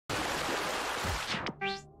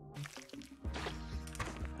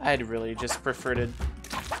I'd really just prefer to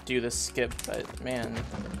do the skip, but man.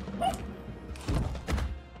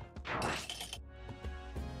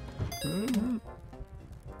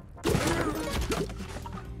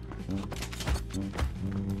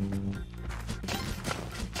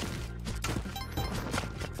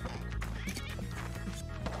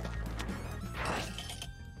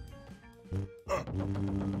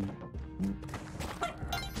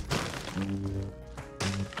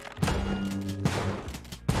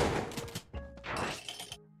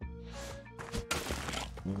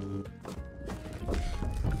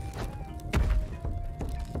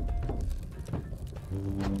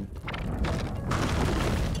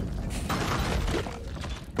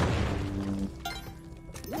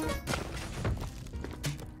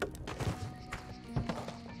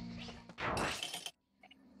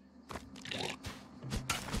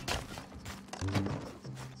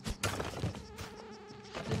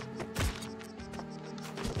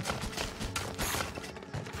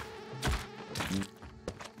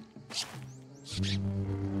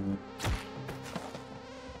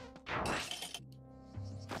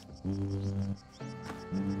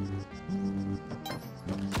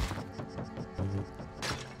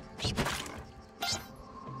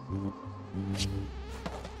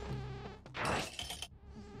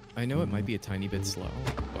 I know it might be a tiny bit slow,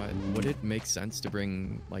 but would it make sense to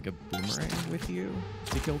bring like a boomerang with you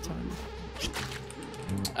to kill time?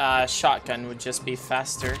 Shotgun would just be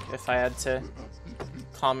faster if I had to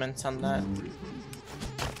comment on that.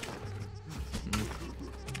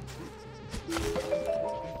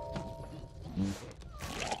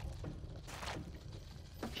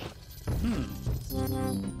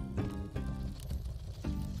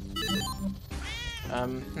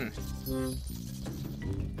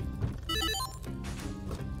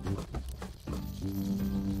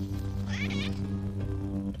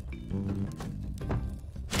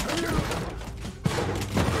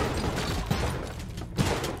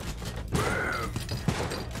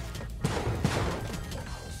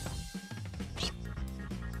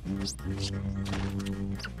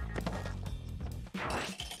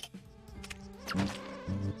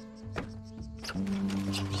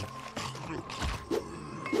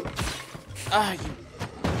 Ah, you...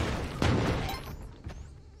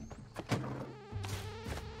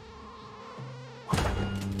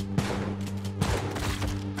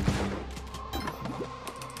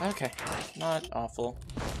 Okay, not awful.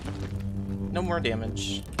 No more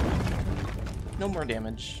damage. No more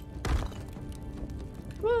damage.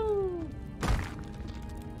 Woo!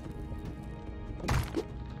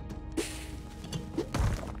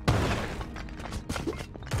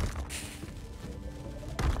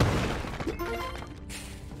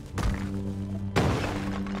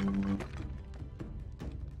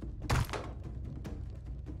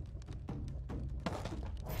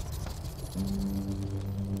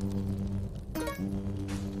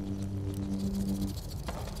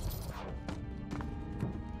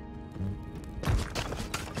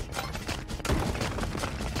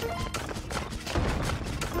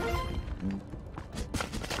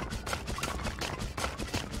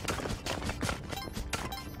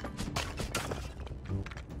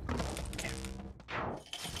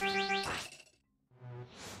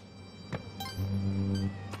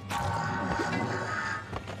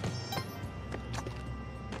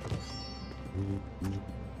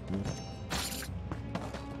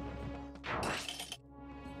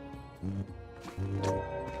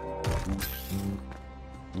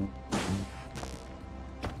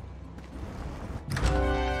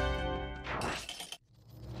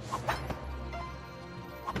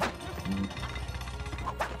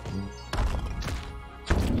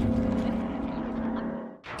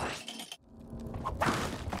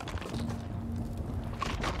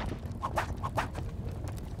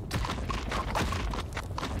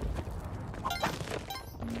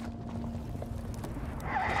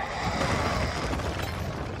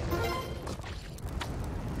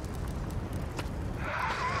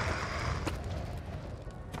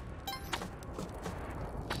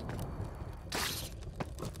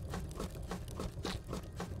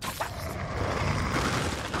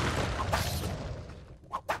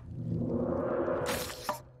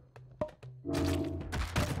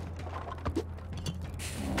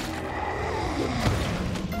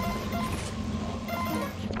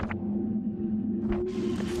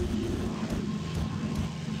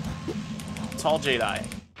 Tall Jedi.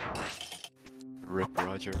 Rip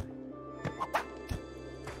Roger.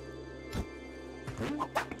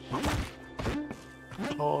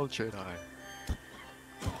 Tall Jedi.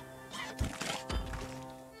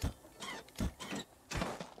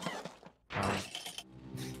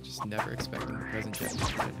 Just just never expecting the present jet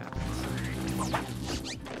when it happens.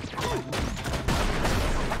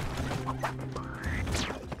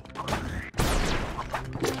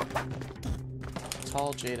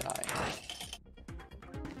 Tall jade eye.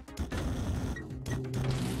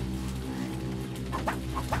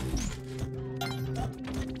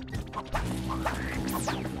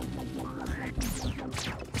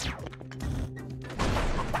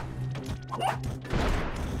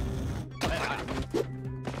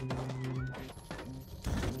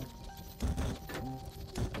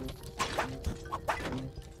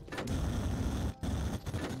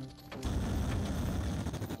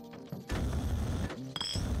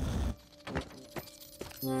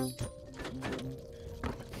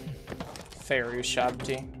 Faru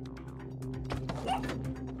Shabti.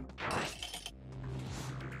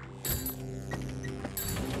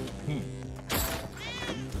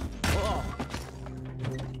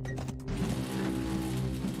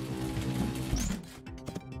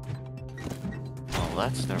 Oh,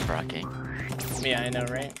 that's nerve-wracking. Yeah, I know,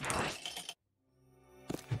 right?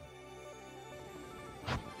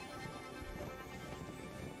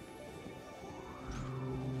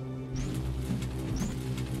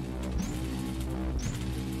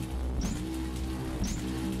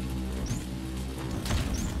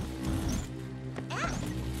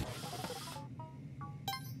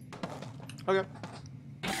 Okay.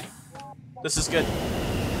 This is good.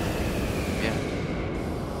 Yeah.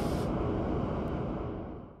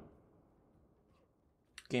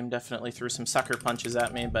 Game definitely threw some sucker punches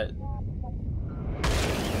at me, but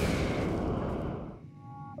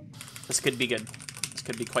this could be good. This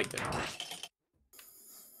could be quite good.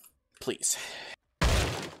 Please.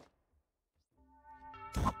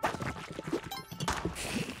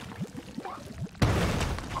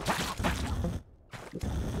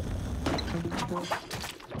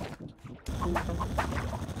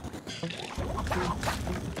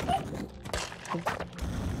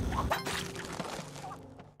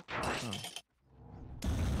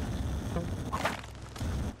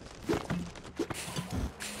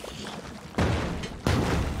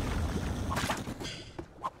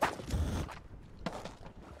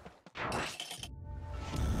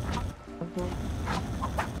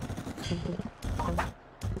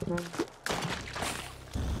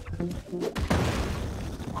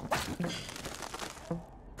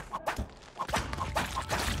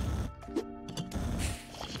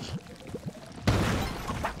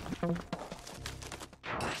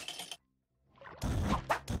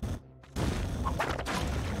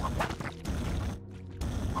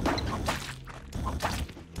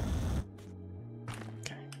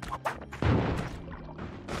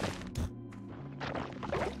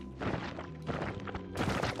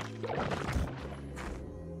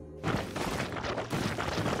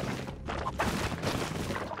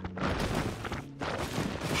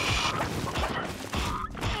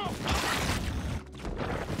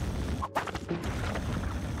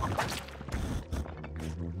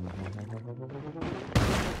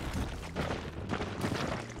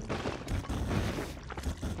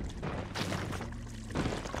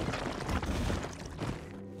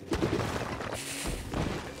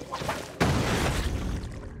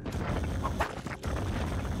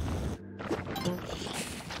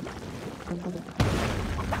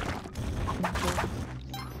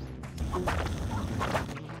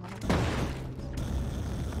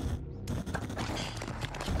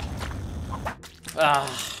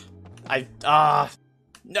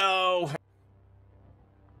 No.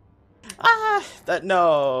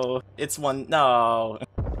 No. It's one, no.